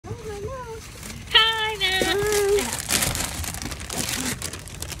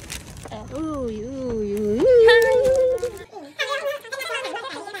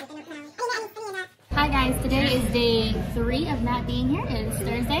3 of Matt being here. It is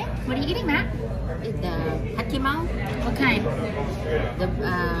Thursday. What are you eating, Matt? It's the hot kimao. What kind? The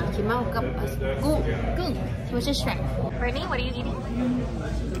kimao cup goong. Goong, which is shrimp. Brittany, what are you eating?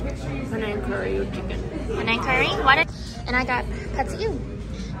 Panang curry chicken. Panang curry. What? And I got katsu.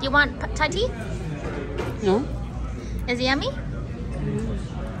 Do you want Thai tea? No. Is it yummy?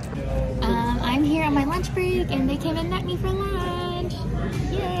 I'm here on my lunch break, and they came and met me for lunch.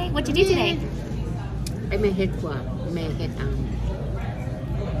 Yay! What'd you do today? I made head qua. I made head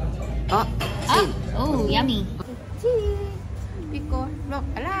Oh, yummy. Pico, not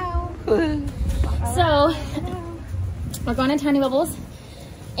allowed. So, we're going to Tiny Bubbles,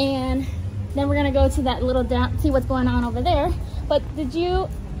 and then we're gonna go to that little down, see what's going on over there. But you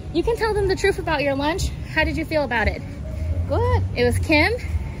can tell them the truth about your lunch. How did you feel about it? Good. It was Kim?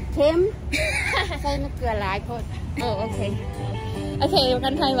 Kim. Oh, okay. Okay, we're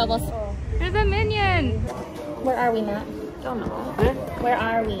going to Tiny Bubbles. There's a minion. Where are we, Matt? Don't know. Huh? Where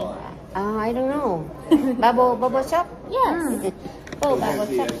are we? I don't know. Bubble shop? Yes. Oh, bubble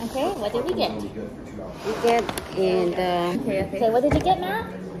shop. Okay, what did we get? We get in the... Okay, what did you get, Matt?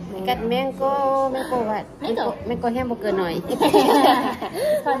 We got mango what? Mango hamburger noi.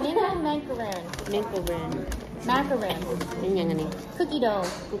 It's called mango macaron. Macaron. Cookie dough.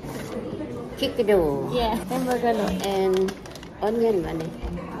 Cookie dough. Yeah, hamburger noi. And onion money.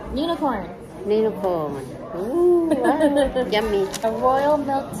 Unicorn. Ooh, wow. Yummy. A royal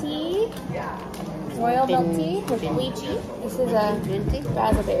milk tea. Royal milk tea with lychee. This is a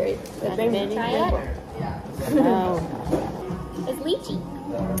raspberry. Raspberry. Try it. Wow. It's lychee.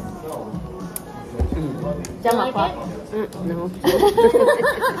 Do you like it? No.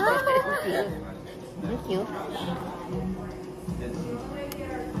 Thank you.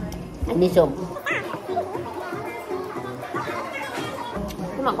 Anh đi sùng.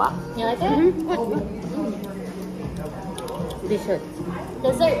 Cái mặt quá. You like it? Dessert.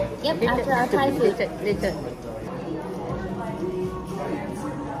 Dessert. Yep, after our Thai food. Dessert.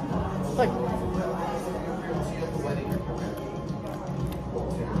 Good.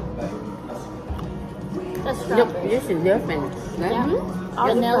 That's Look, strawberry. this is different. Yeah.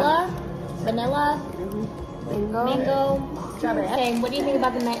 Vanilla, mango, strawberry. Okay, what do you think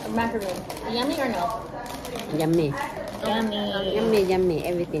about the macaroon? Yummy or no? Yummy. Yummy,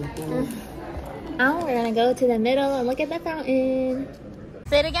 everything. Yummy. Now we're gonna go to the middle and look at the fountain.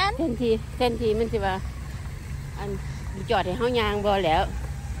 Say it again? เส้นทีมันสิว่าอันจอดให้เฮายางบ่แล้ว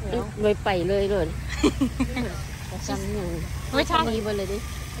เลยไปเลยจำยัง We're talking. บ่เลยดิ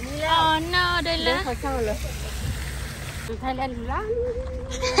Oh no, they เด้ left. เขาเศร้าเลยไทยแลนด์ร้าน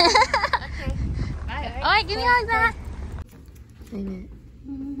Alright, give me all that.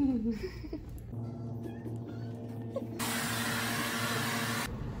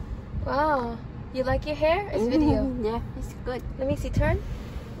 Wow, you like your hair? It's video. Yeah, it's good. Let me see, turn.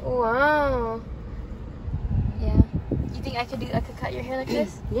 Wow. Yeah. You think I could cut your hair like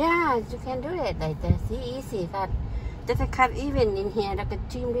this? Yeah, you can do it like that. See, easy cut. Just cut even in here, like a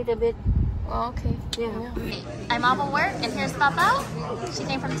trim a little bit. Oh, okay. Yeah. I'm off of work, and here's Papa. She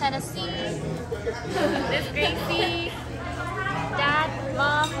came from Tennessee. This Gracie, Dad,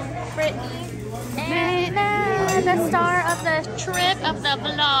 Mom, Brittany, and the star of the trip of the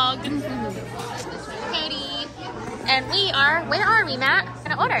vlog, Katie. And where are we, Matt?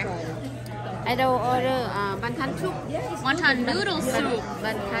 Gonna order. I don't order bantan soup. Wonton noodle soup.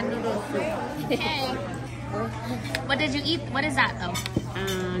 Bantan noodle soup. Okay. What did you eat? What is that though?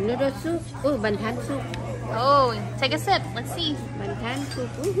 Noodle soup. Oh, bantan soup. Oh, take a sip. Let's see. Bantan soup.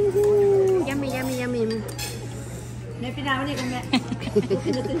 Yummy. Mẹ nào này con mẹ.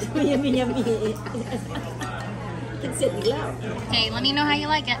 Yummy. It's it loud. Okay, let me know how you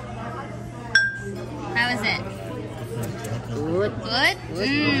like it. How is it? Good. Good?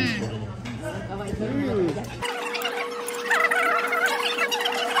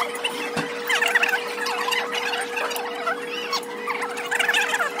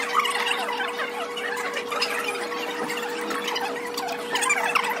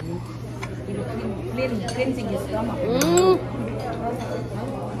 Cleansing your stomach.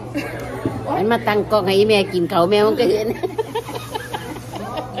 มันมาตั้งกล้องให้แม่กินเขาแม่มันก็เห็น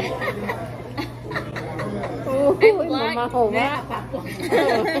โอ้ยมาโหว่า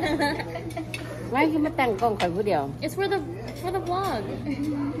ไว้คือมาตั้งกล้องข่อยผู้เดียว It's for the vlog.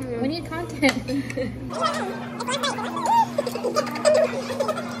 We need content.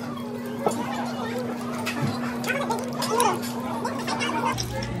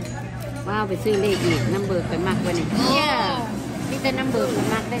 ว้าวไปซื้อเลขอีกน้ำเบิกไปมักวันนี้นี่แต่น้ำเบิกไป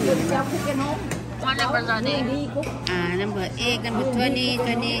มักได้เลย What numbers are they? น้ำเบิกเอกน้ำเบิก20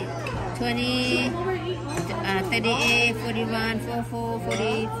 38, 41, 44,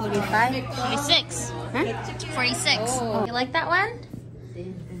 40, 45. 46. Huh? 46. Oh. You like that one?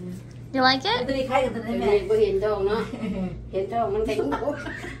 You like it? ตัวนี้ใครกับตัวนี้แม่ เห็นทองเนาะ เห็นทองมันเป็น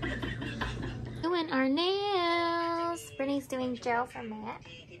Doing our nails. Brittany's doing gel for Matt.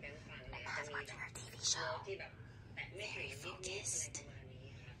 And Matt's watching our TV show. Very focused.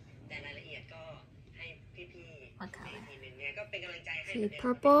 What color? See,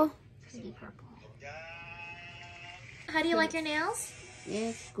 purple. See, purple. How do you like your nails?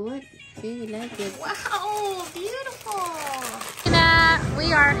 Yes, good. See, you like it. Wow, beautiful. We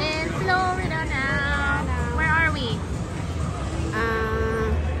are in Florida now. Where are we?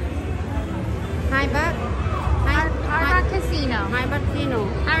 Hi, Buck. Hard Rock Casino. Hi, Casino.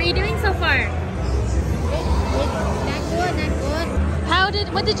 How are you doing so far? Not good, not good.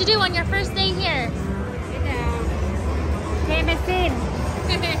 What did you do on your first day here? Medicine.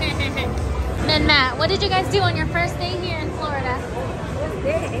 Then Matt, what did you guys do on your first day here in Florida?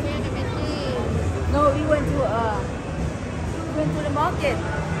 No, we went to the market.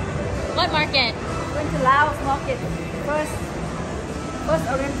 What market? Went to Laos market first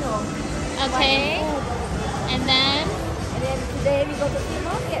Oriental. Okay. And then And then today we go to the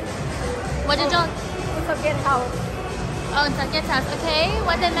market. what did you? We forget how Oh, in Sauket's house. Okay.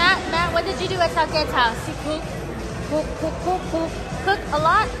 What did Matt? What did you do at Sauket's house? cook. Cook a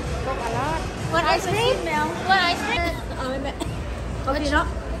lot. Cook a lot. What ice cream? What ice cream? Okay, no.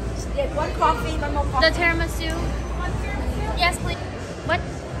 Get one coffee, one more coffee. The tiramisu. Yes, please. What's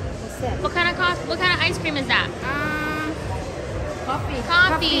that? What kind of ice cream is that? Coffee.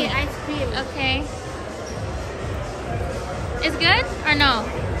 Coffee. Ice cream. Okay. Is good or no?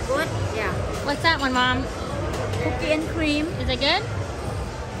 Good? Yeah. What's that one, Mom? Cookie and cream. Is it good?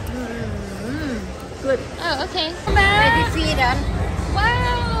 Good. Oh, okay. Ready feed on.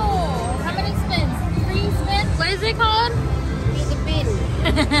 Wow. How many spins? 3 spins? What is it called? Pizza pin.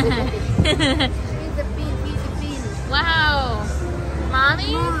 Pizza pin. Wow.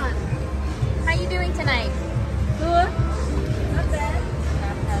 Mommy, Come on. how you doing tonight? Good. Not bad.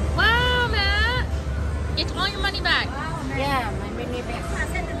 Wow, Matt. Get all your money back. Yeah, my mini bag.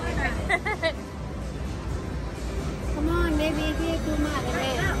 Come on, baby, here too much.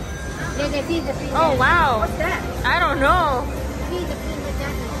 There's pizza pin. Oh, wow. What's that? I don't know. Pizza pin with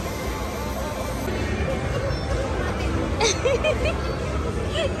that.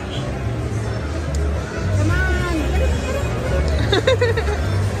 Come on.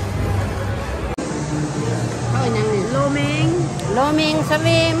 Oh, Lo Ming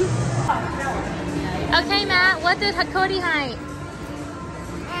swim. Okay, Matt, what did Cody hide?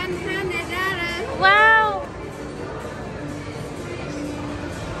 $100. Wow.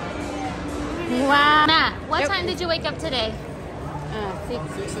 Wow. Matt, what time did you wake up today? 6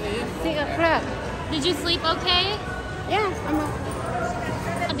 o'clock. Did you sleep okay? Yes, I'm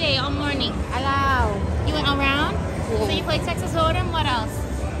All day, all morning. allow. You went around? Yeah. So you played Texas Hold'em? What else?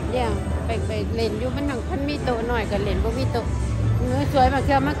 Yeah, ไปเล่นอยู่มันพันมีโต๊ะหน่อยก็เล่นบ่มีโต๊ะเนื้อสวยมา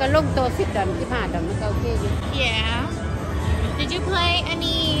คือมันก็ลงโต๊ะ10 ดำ15 ดำมันก็โอเคอยู่ Yeah. Did you play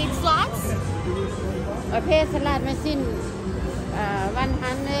any slots? ประเภทสลัดมาสิ้น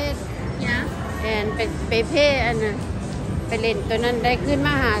100 Yeah. แอนไปเพอันน่ะไปเล่นตัวนั้นได้ขึ้นม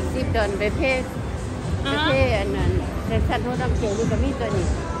า50 ดอลไปเพอันนั้นแต่สันโฮดำเขียวดูก็มีตัวนี้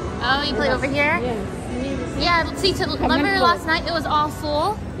Oh, you played over here? Yeah, see, remember last night it was all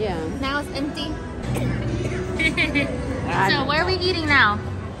full? Yeah. Now it's empty. So where are we eating now?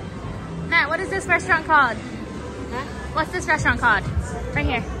 Matt, what is this restaurant called? Huh? What's this restaurant called? Right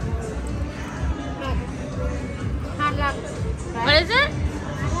here. Hard luck. What is it?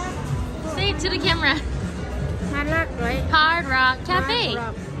 Say it to the camera. Hard luck, right? Hard Rock Cafe.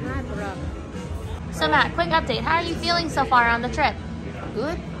 Hard rock. So Matt, quick update. How are you feeling so far on the trip?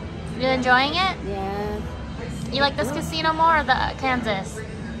 Good? You enjoying it? Yeah. You like this casino more or the Kansas?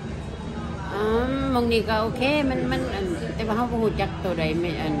 มองนี่ก็โอเคมันแต่ว่าเฮาบ่ฮู้จักตัวใด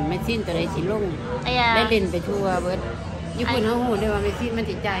ไม่สิ้นตัวใดสิลง ได้ Yeah. เล่นไปทั่วเบิดญี่ปุ่นเฮาฮู้ได้ว่าไม่สิ้นมัน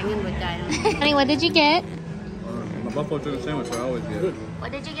สิจ่ายเงินบ่จ่าย Honey, what did you get? My buffalo chicken sandwich I always get. What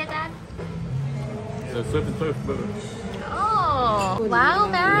did you get, Dad? The slip and toast burger. Oh, wow,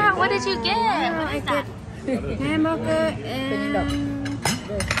 Matt. What did you get? What is that? Hamburger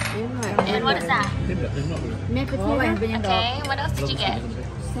And what is that? maple syrup Okay, what else did you get?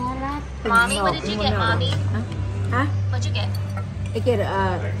 salad Mommy, what did you get, Mommy? Huh? What'd you get? I get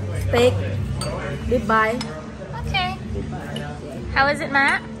steak, rib eye. Okay. How is it,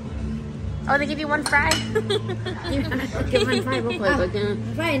 Matt? Oh, they give you one fry? เก็บมันไฟบ่ค่อยก็จะ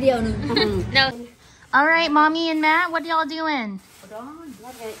ไฟเดียวหนึง No. All right, Mommy and Matt, what y'all doing?แล้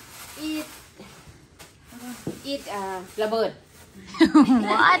วก็ eat eat ระเบิด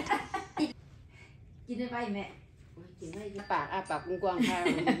What? กินได้ไปแม่ กินได้ปากปากกว้างๆค่ะ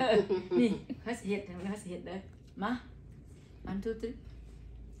นี่ฮัสเห็ดฮัสเห็ดเลยมา 1 2 3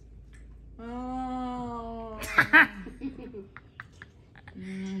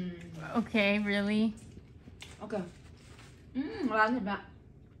 Okay, really? โอเคร้านเห็นปะ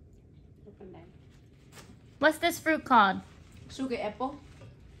What's this fruit called? sugar apple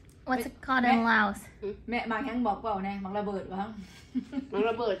What's it called in Laos? แม่มาแข้งบอกเปล่าแน่มักระเบิดวะ มัน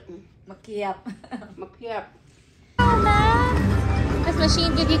ระเบิด มักเกียบ มาเพียบ Oh man, this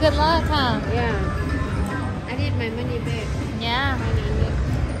machine give you good luck, huh? Yeah I need my money back Yeah,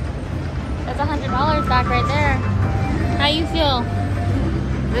 that's $100 back right there. How you feel?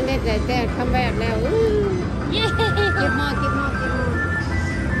 อันนี้แต่คัมแบ็กแล้ว Yay! Give more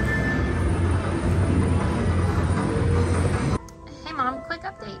Hey mom, quick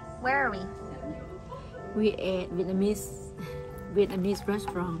update. Where are we? we ate Vietnamese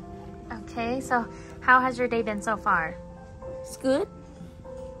restaurant Okay, so how has your day been so far? it's good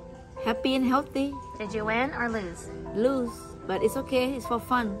happy and healthy Did you win or lose? lose but it's okay it's for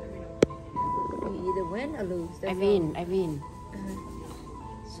fun we either win or lose I win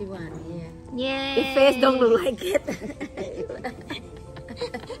she won yeah Yay! the face don't look like it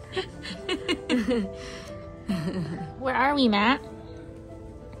Where are we, Matt?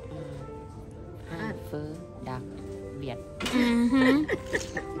 ห้าเฟอดักเบียด Mm-hmm.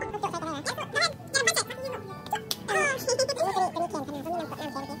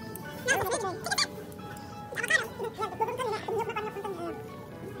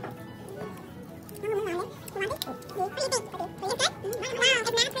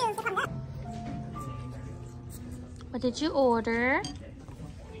 What did you order?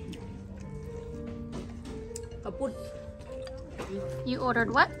 ข้าวปุ้น You ordered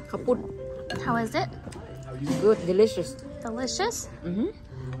what? ข้าวปุ้น How is it? good delicious Delicious?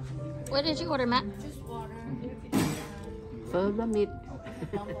 What did you order, Matt? เฟอร์บะมิด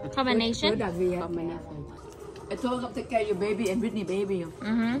Combination? ดักเวีย ก็ไม่น่าสน I told her to take care of your baby and Whitney baby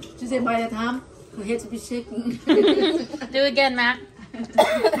Mm-hmm. she said by the time her head to be shaking Do it again, Matt.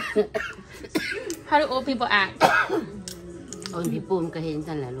 How do old people act? โอนพี่ปูมก็เห็น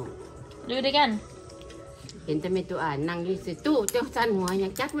สั่นแหละลูก Do it again. เห็นแต่ไม่ตัวอ่านนั่งอยู่สิตู้เจ้าสั่นหัวอย่า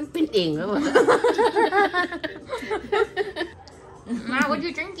งจักมันเป็นเองแล้ว Matt, what are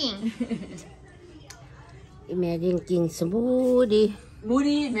you drinking? แม่จริงๆสมูดี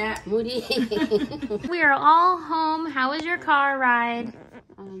moody แม่ มูดี We are all home. How was your car ride?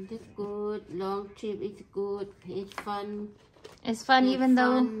 That's good long trip is good it's fun It's fun even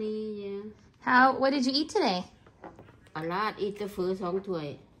though... funny yeah What did you eat today? a lot eat the first 2 ถ้วย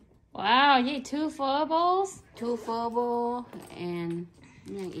Wow, you ate 2 full bowls? 2 full bowl and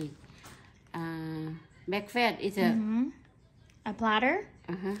ยังอีกbreakfast is a A platter?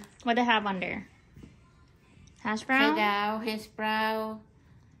 What did it have under? Hash ไข่ brown? ดาว hash brown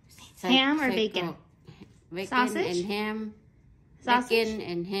Ham or bacon? bacon Sausage? and ham Sausage? bacon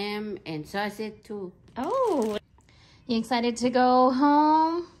and ham and sausage too Oh. You excited to go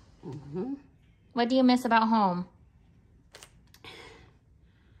home? What do you miss about home?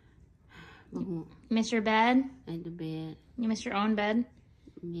 Miss your bed? and the bed You miss your own bed?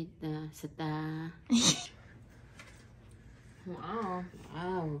 with the star Wow.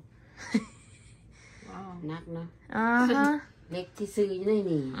 wow นักเนาะ Uh-huh. เล็กที่ซื้ออยู่ใน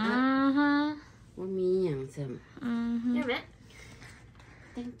นี่ Uh-huh. ว่ามีอย่างเสริม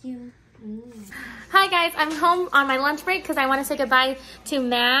thank you Hi guys, I'm home on my lunch break because I want to say goodbye to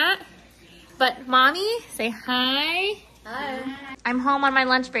Matt. But mommy, say hi. Hi. I'm home on my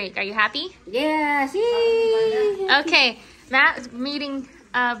lunch break. Are you happy? yes Okay, Matt's meeting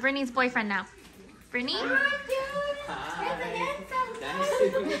Brittany's boyfriend now. Brittany?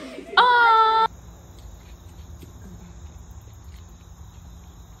 Oh!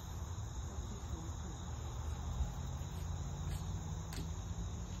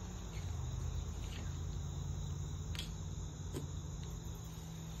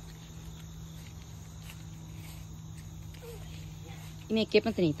 Mẹ kếp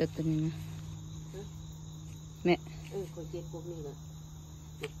nó tỉnh từ nè mẹ คนเจ็บพวกนี้เลย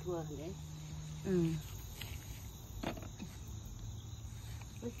เจ็บทั่วเลย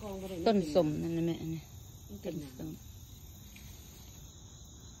ต้นสมนั่นแหละแม่ต้นสม